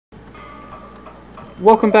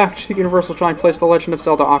Welcome back to UniversalGiant plays The Legend of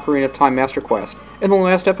Zelda Ocarina of Time Master Quest. In the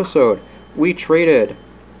last episode, we traded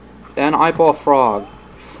an eyeball frog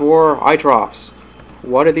for eye drops.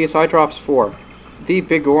 What are these eye drops for? The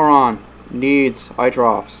Biggoron needs eye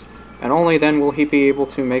drops, and only then will he be able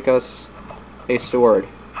to make us a sword.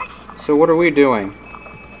 So what are we doing?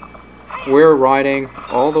 We're riding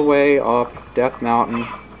all the way up Death Mountain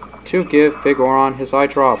to give Biggoron his eye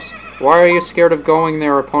drops. Why are you scared of going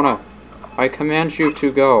there, Epona? I command you to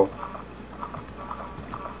go.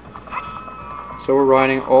 So we're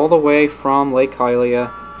riding all the way from Lake Hylia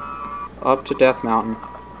up to Death Mountain.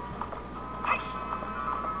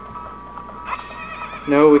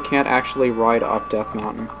 No, we can't actually ride up Death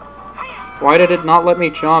Mountain. Why did it not let me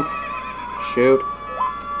jump? Shoot.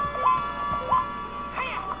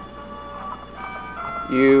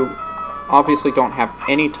 You obviously don't have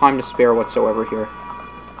any time to spare whatsoever here.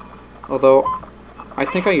 Although, I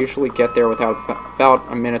think I usually get there without about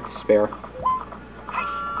a minute to spare.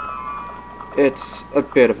 It's a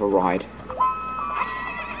bit of a ride.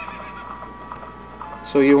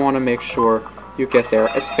 So you want to make sure you get there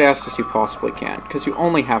as fast as you possibly can, because you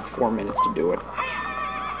only have 4 minutes to do it.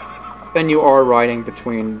 And you are riding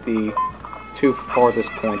between the two farthest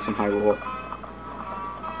points in Hyrule.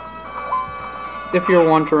 If you're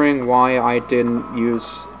wondering why I didn't use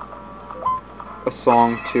a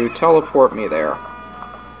song to teleport me there,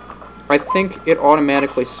 I think it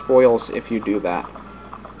automatically spoils if you do that.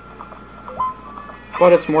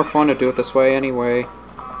 But it's more fun to do it this way anyway,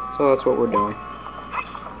 so that's what we're doing.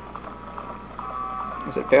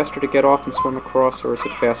 Is it faster to get off and swim across, or is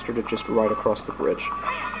it faster to just ride across the bridge?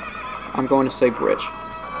 I'm going to say bridge.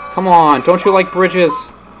 Come on, don't you like bridges?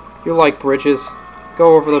 You like bridges.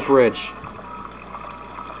 Go over the bridge.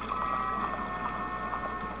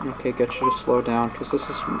 Okay, get you to slow down, because this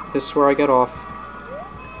is where I get off.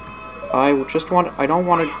 I don't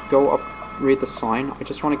want to go up, read the sign. I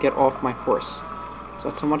just want to get off my horse. Is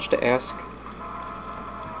that so much to ask?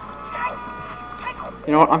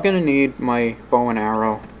 You know what, I'm going to need my bow and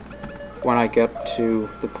arrow when I get to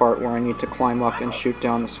the part where I need to climb up and shoot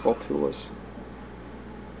down the Skulltulas.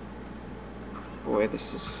 Boy,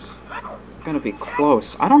 this is going to be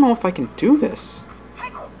close. I don't know if I can do this.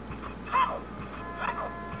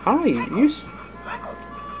 How do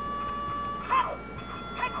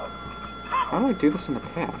I do this in the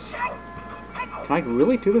past? Can I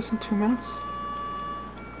really do this in 2 minutes?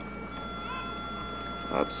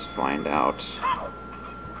 Let's find out.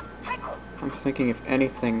 I'm thinking if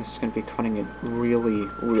anything, this is going to be cutting it really,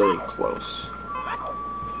 really close.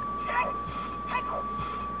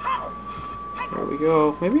 There we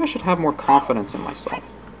go. Maybe I should have more confidence in myself.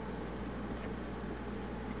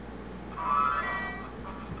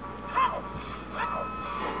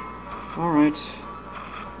 Alright.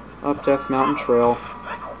 Up Death Mountain Trail.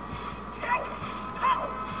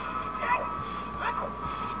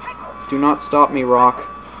 Do not stop me, Rock.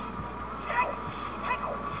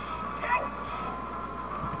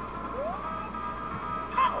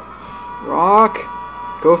 Rock!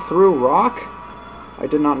 Go through, Rock! I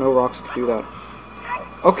did not know rocks could do that.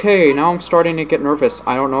 Okay, now I'm starting to get nervous.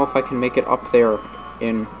 I don't know if I can make it up there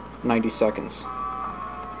in 90 seconds.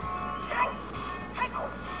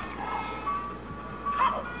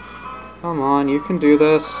 Come on, you can do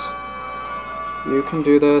this. You can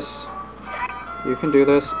do this. You can do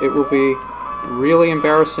this. It will be really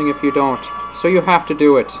embarrassing if you don't. So you have to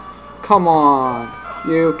do it. Come on.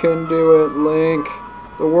 You can do it, Link.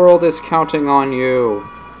 The world is counting on you.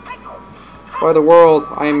 By the world,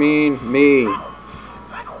 I mean me.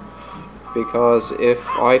 Because if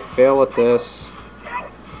I fail at this,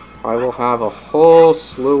 I will have a whole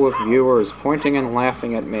slew of viewers pointing and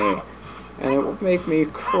laughing at me. And it will make me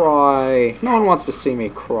cry. No one wants to see me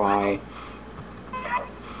cry.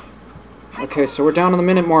 Okay, so we're down to the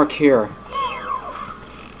minute mark here.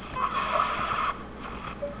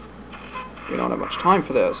 We don't have much time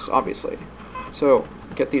for this, obviously. So,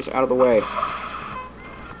 get these out of the way.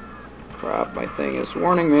 Crap, my thing is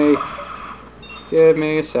warning me. Give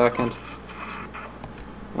me a second.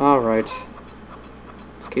 Alright.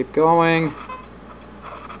 Let's keep going.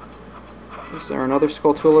 Is there another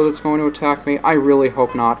Skulltula that's going to attack me? I really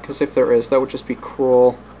hope not, because if there is, that would just be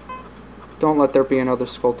cruel. Don't let there be another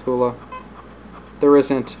Skulltula. There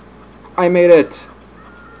isn't. I made it!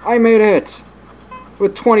 I made it!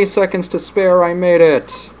 With 20 seconds to spare, I made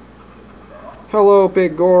it! Hello,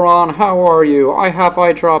 Biggoron, how are you? I have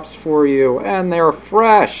eye drops for you, and they're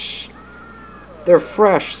fresh! They're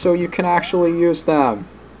fresh, so you can actually use them.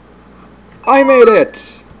 I made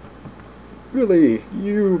it! Really,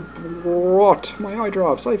 you brought my eye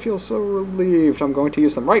drops. I feel so relieved. I'm going to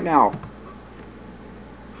use them right now.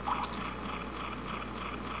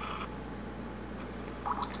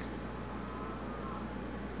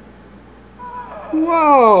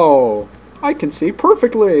 Wow! I can see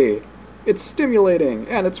perfectly! It's stimulating,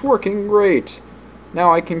 and it's working great!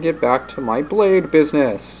 Now I can get back to my blade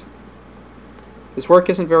business! His work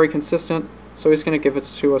isn't very consistent, so he's going to give it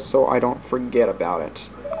to us so I don't forget about it.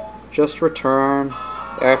 Just return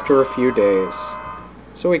after a few days.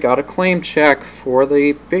 So we got a claim check for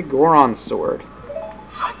the Biggoron sword.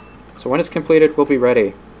 So when it's completed, we'll be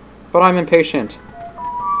ready. But I'm impatient.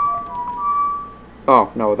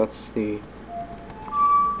 Oh, no, that's the...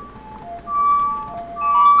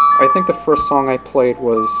 I think the first song I played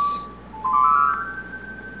was...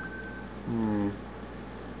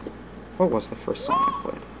 What was the first song I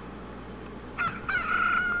played?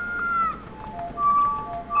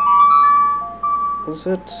 Was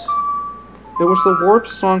it... It was the Warp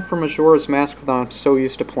song from Majora's Mask that I'm so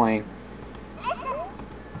used to playing.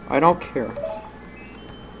 I don't care.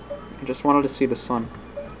 I just wanted to see the sun.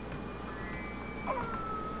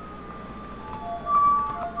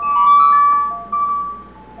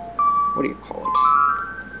 What do you call it?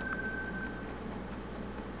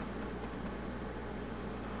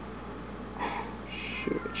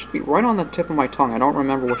 Shoot, it should be right on the tip of my tongue. I don't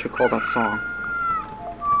remember what you call that song.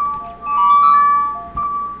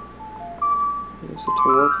 Use it to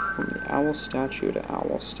work from the owl statue to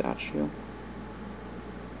owl statue.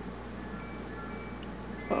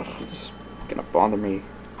 Ugh, this is gonna bother me.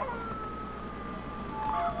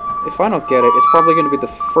 If I don't get it, it's probably gonna be the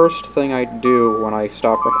first thing I do when I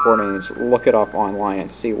stop recording is look it up online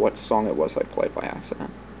and see what song it was I played by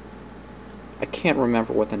accident. I can't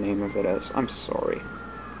remember what the name of it is. I'm sorry.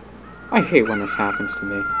 I hate when this happens to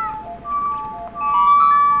me.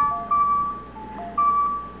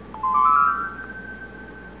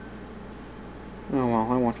 Oh well,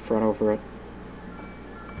 I won't fret over it.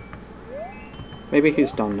 Maybe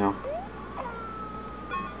he's done now.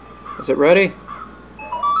 Is it ready?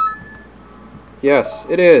 Yes,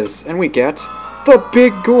 it is, and we get the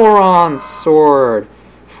Biggoron sword!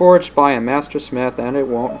 Forged by a master smith and it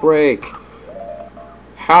won't break.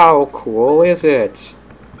 How cool is it?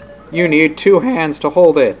 You need 2 hands to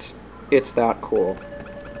hold it. It's that cool.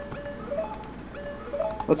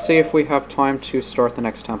 Let's see if we have time to start the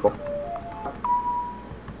next temple.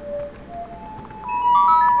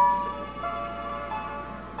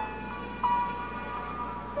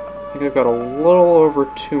 I think I've got a little over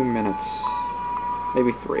 2 minutes.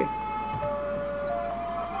 Maybe 3.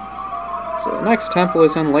 So the next temple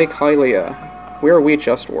is in Lake Hylia, where we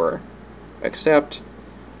just were. Except,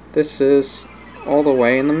 this is all the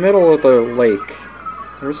way in the middle of the lake.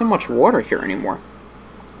 There isn't much water here anymore.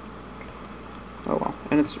 Oh well,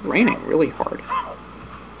 and it's raining really hard.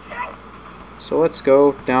 So let's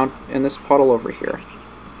go down in this puddle over here.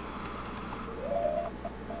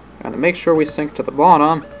 And to make sure we sink to the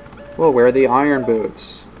bottom, we'll wear the iron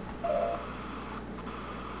boots.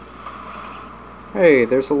 Hey,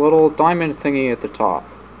 there's a little diamond thingy at the top.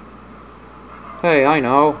 Hey, I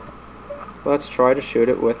know. Let's try to shoot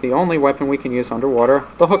it with the only weapon we can use underwater,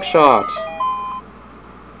 the hook shot.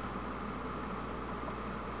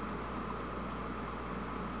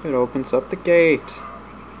 It opens up the gate.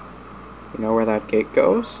 You know where that gate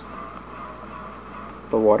goes?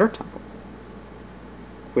 The water temple,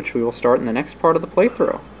 which we will start in the next part of the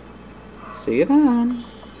playthrough. See you then.